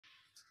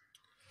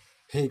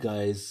Hey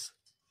guys,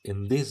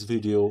 in this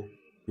video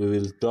we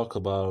will talk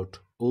about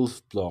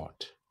Wulff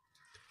plot.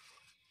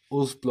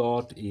 Wulff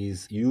plot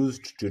is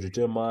used to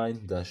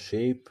determine the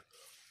shape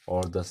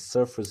or the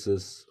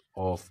surfaces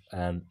of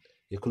an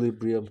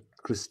equilibrium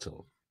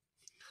crystal.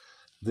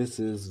 This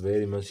is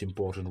very much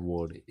important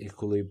word,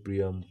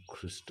 equilibrium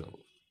crystal.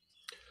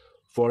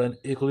 For an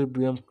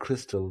equilibrium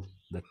crystal,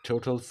 the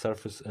total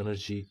surface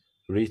energy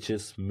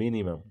reaches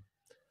minimum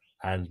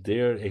and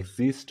there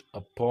exists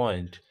a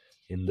point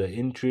in the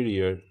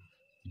interior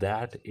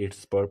that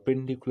its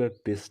perpendicular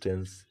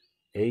distance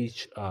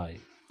hi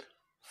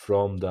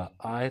from the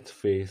ith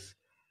face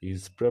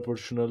is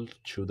proportional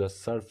to the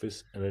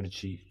surface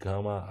energy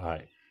gamma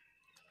I.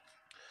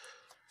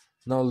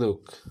 Now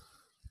look,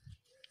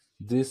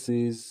 this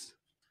is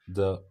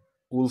the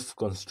Wulff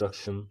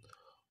construction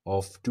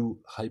of two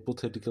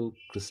hypothetical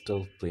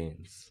crystal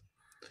planes.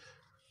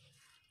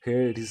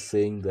 Here it is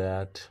saying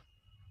that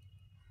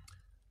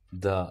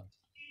the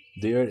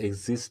there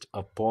exists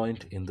a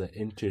point in the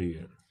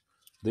interior.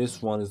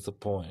 This one is the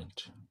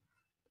point.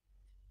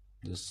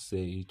 Just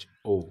say it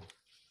O.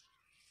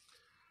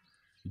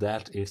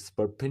 That its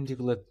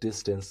perpendicular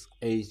distance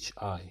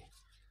hi.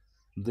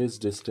 These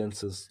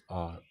distances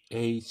are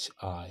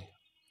hi.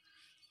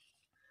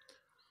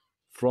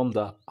 From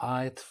the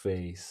ith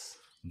face,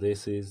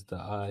 this is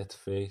the ith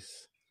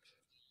face,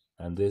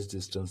 and this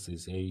distance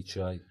is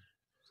hi.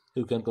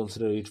 You can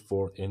consider it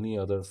for any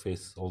other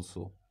face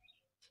also.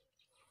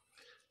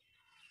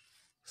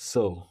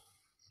 So,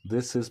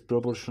 this is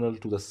proportional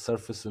to the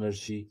surface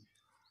energy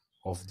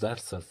of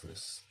that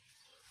surface,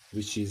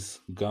 which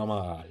is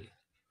gamma I.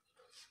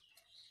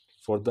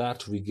 For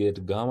that, we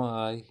get gamma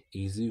I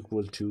is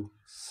equal to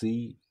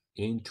C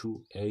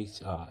into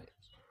Hi,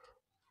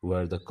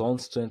 where the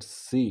constant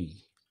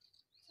C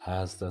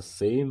has the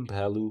same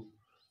value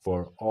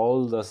for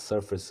all the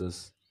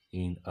surfaces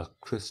in a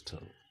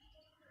crystal.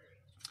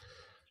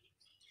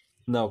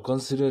 Now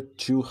consider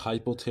two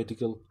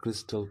hypothetical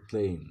crystal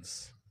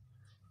planes.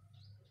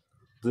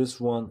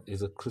 This one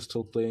is a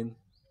crystal plane,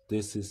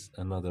 this is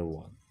another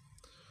one.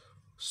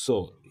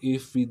 So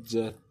if we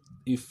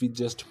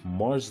just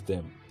merge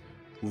them,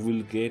 we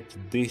will get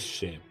this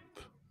shape.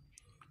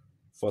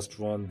 First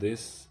one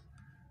this,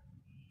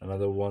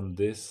 another one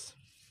this.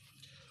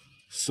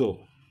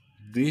 So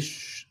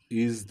this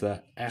is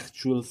the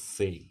actual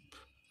shape,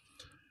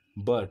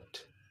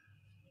 but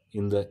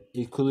in the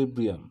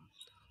equilibrium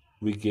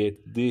we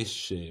get this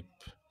shape,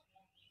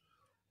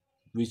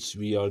 which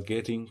we are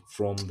getting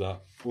from the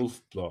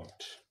Wulff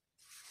plot.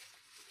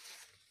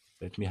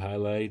 Let me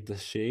highlight the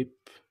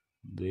shape,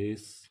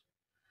 this.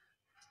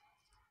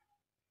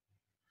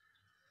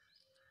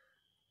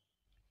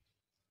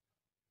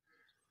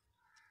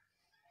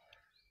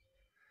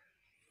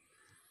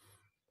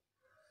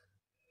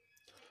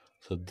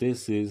 So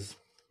this is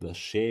the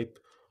shape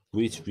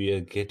which we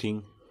are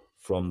getting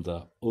from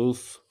the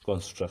Wulff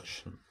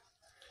construction.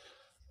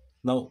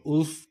 Now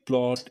Wulff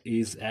plot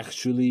is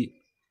actually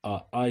an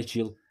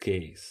ideal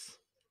case.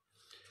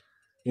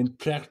 In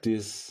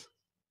practice,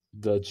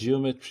 the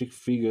geometric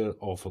figure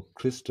of a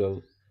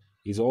crystal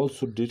is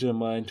also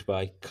determined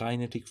by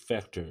kinetic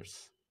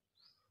factors,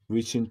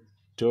 which in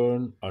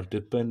turn are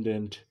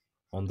dependent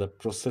on the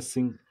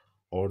processing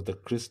or the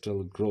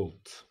crystal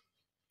growth.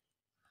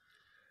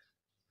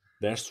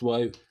 That's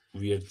why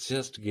we are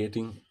just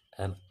getting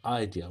an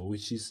idea,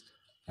 which is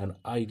an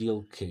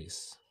ideal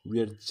case. We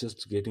are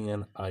just getting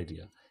an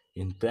idea.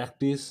 In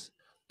practice,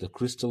 the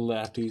crystal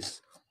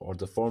lattice or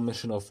the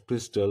formation of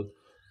crystal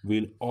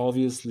will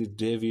obviously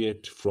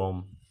deviate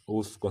from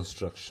Wulff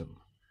construction.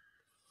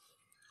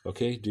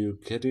 Okay, do you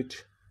get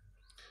it?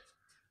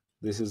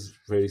 This is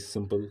very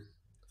simple.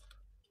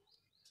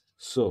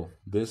 So,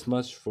 this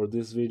much for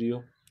this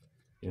video.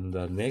 In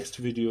the next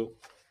video,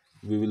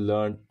 we will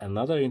learn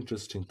another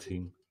interesting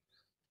thing,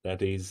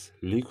 that is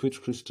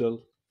liquid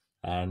crystal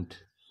and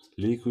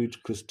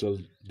liquid crystal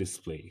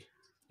display,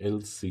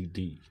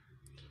 LCD.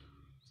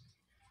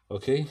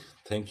 Okay,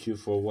 thank you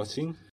for watching.